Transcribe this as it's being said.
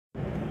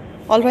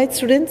All right,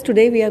 students.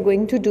 Today we are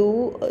going to do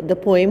the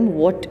poem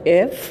 "What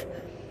If."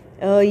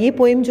 ये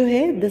poem जो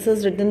है, this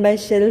is written by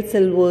Shel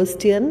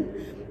Silverstein.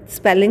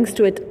 Spellings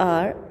to it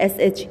are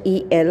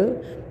SHEL,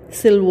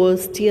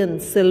 Silverstein,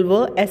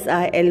 Silver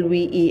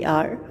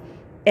SILVER,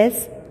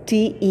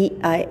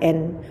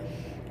 STEIN.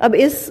 अब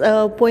इस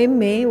poem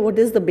में what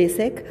is the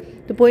basic?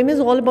 The poem is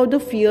all about the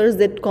fears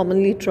that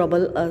commonly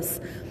trouble us.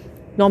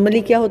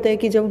 Normally क्या होता है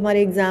कि जब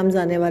हमारे exams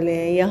आने वाले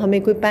हैं या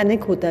हमें कोई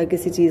पैनिक होता है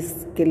किसी चीज़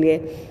के लिए,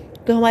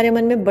 तो हमारे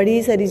मन में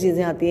बड़ी सारी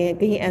चीज़ें आती हैं,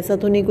 कहीं ऐसा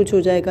तो नहीं कुछ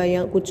हो जाएगा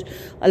या कुछ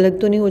अलग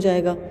तो नहीं हो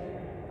जाएगा.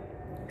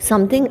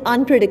 Something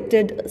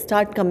unpredicted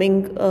start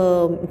coming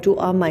to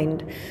our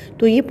mind.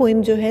 तो ये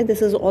पोइम जो है,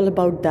 this is all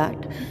about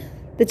that.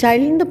 The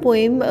child in the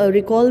poem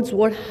recalls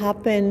what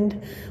happened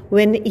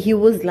when he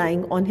was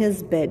lying on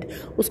his bed.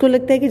 उसको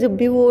लगता है कि जब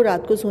भी वो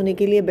रात को सोने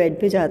के लिए बेड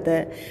पे जाता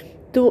है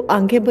तो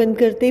आंखें बंद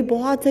करते ही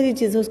बहुत सारी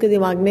चीज़ें उसके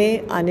दिमाग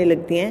में आने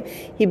लगती हैं.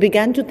 He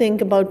began to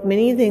think about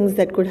many things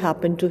that could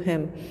happen to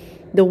him.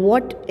 The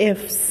what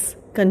ifs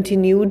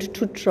continued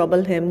to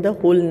trouble him the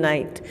whole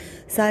night.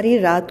 सारी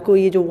रात को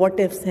ये जो what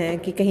ifs हैं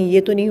कि कहीं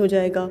ये तो नहीं हो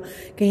जाएगा,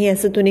 कहीं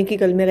ऐसे तो नहीं कि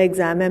कल मेरा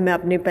एग्ज़ाम है, मैं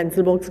अपने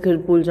पेंसिल बॉक्स घर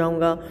भूल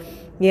जाऊँगा,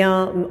 या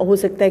हो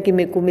सकता है कि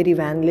मेरे को मेरी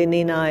वैन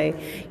लेने ना आए,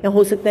 या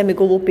हो सकता है मेरे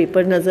को वो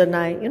पेपर नज़र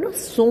ना आए.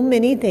 So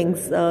many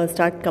things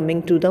start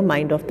coming to the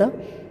mind of the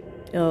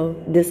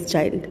this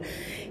child.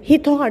 He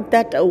thought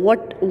that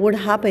what would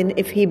happen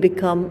if he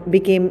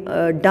became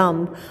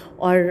dumb,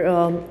 or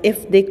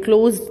if they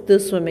closed the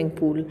swimming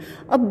pool.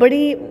 अब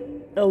बड़ी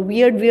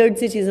weird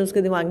सी चीज़ें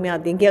उसके दिमाग में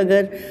आती हैं कि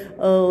अगर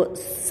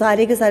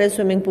सारे के सारे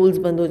स्विमिंग पूल्स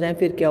बंद हो जाएं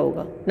फिर क्या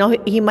होगा. Now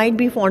he might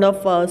be fond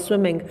of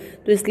swimming,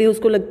 तो इसलिए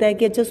उसको लगता है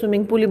कि अच्छा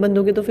स्विमिंग पूल ही बंद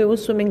हो गए तो फिर वो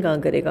स्विमिंग कहाँ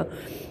करेगा.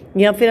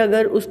 या फिर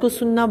अगर उसको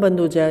सुनना बंद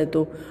हो जाए,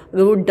 तो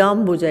अगर वो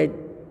डम्ब हो जाए,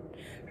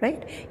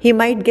 right? He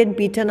might get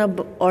beaten up,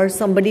 or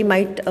somebody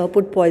might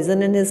put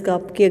poison in his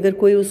cup. कि अगर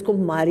कोई उसको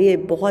मारे,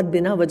 बहुत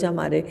बिना वजह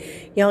मारे,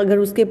 या अगर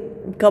उसके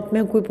कप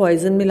में कोई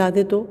poison मिला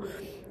दे, तो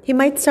he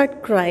might start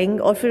crying.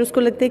 और फिर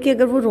उसको लगता है कि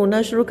अगर वो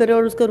रोना शुरू करे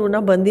और उसका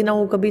रोना बंद ही ना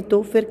हो कभी,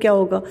 तो फिर क्या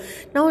होगा.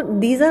 Now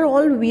these are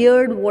all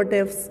weird what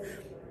ifs.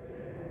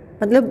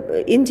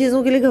 मतलब इन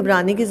चीज़ों के लिए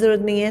घबराने की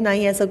ज़रूरत नहीं है, ना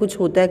ही ऐसा कुछ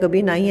होता है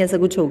कभी, ना ही ऐसा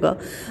कुछ होगा.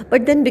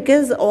 But then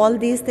because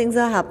all these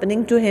things are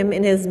happening to him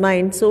in his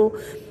mind, so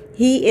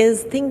he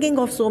is thinking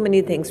of so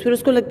many things. फिर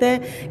उसको लगता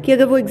है कि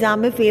अगर वो एग्ज़ाम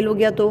में फ़ेल हो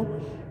गया तो,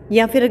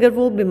 या फिर अगर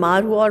वो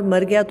बीमार हुआ और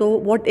मर गया तो,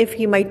 what if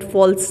he might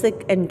fall sick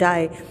and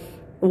die,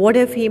 what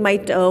if he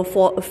might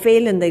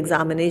fail in the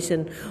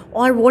examination,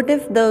 or what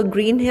if the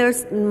green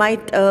hairs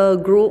might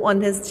grow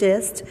on his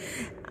chest,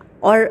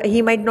 or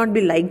he might not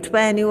be liked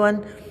by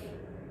anyone,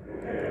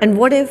 and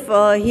what if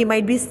he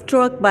might be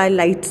struck by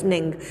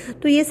lightning.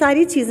 तो ये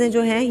सारी चीज़ें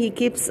जो हैं, he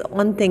keeps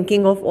on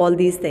thinking of all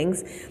these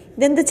things.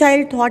 Then the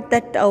child thought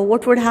that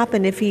what would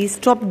happen if he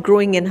stopped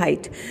growing in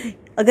height.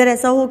 अगर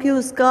ऐसा हो कि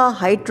उसका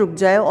हाइट रुक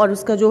जाए और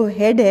उसका जो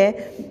हेड है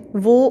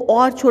वो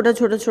और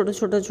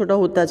छोटा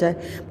होता जाए,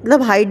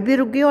 मतलब हाइट भी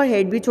रुक गई और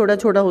हेड भी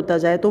छोटा होता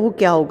जाए, तो वो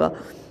क्या होगा.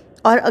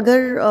 और अगर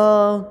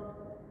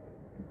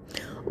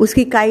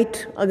उसकी काइट,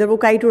 अगर वो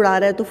काइट उड़ा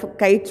रहा है तो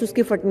काइट्स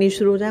उसकी फटनी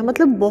शुरू हो जाए.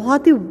 मतलब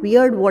बहुत ही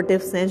वियर्ड व्हाट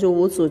इफ्स हैं जो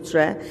वो सोच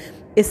रहा है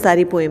इस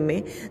सारी पोएम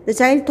में. The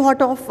child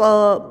thought of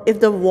if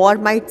the war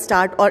might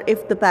start, और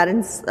इफ़ द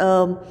पेरेंट्स,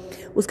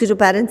 उसके जो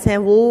पेरेंट्स हैं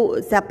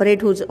वो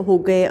सेपरेट हो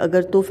गए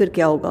अगर, तो फिर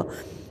क्या होगा.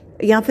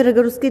 या फिर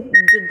अगर उसके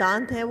जो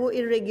दांत हैं वो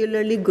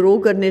इरेगुलरली ग्रो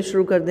करने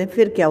शुरू कर दें,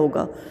 फिर क्या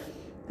होगा.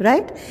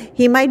 Right.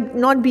 He might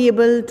not be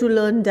able to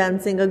learn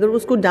dancing, अगर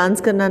उसको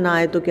डांस करना ना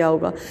आए तो क्या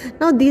होगा.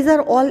 Now these are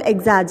all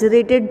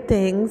exaggerated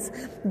things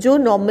जो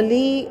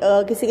नॉर्मली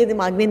किसी के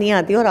दिमाग में नहीं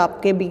आती, और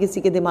आपके भी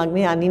किसी के दिमाग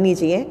में आनी नहीं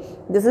चाहिए.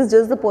 This is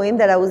just the point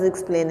that I was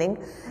explaining,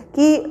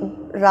 कि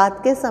रात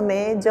के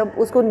समय जब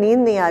उसको नींद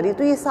नहीं आ रही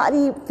तो ये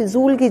सारी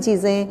फिजूल की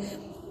चीज़ें,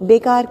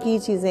 बेकार की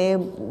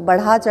चीज़ें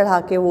बढ़ा चढ़ा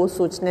के वो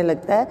सोचने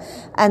लगता है.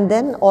 And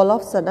then all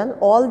of sudden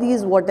all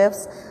these what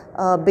ifs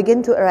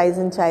begin to arise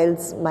in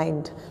child's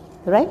mind.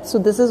 Right, so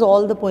this is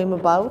all the poem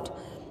about.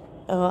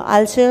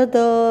 I'll share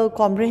the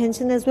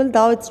comprehension as well.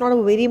 Though it's not a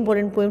very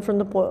important poem from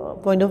the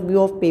point of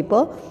view of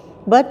paper,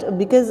 but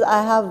because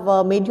I have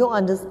made you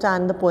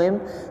understand the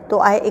poem,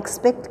 so I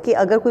expect कि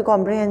अगर कोई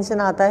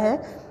comprehension आता है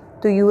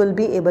तो you will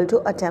be able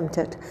to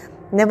attempt it.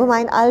 Never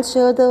mind, I'll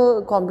share the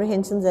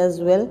comprehensions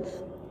as well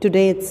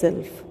today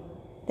itself.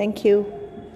 Thank you.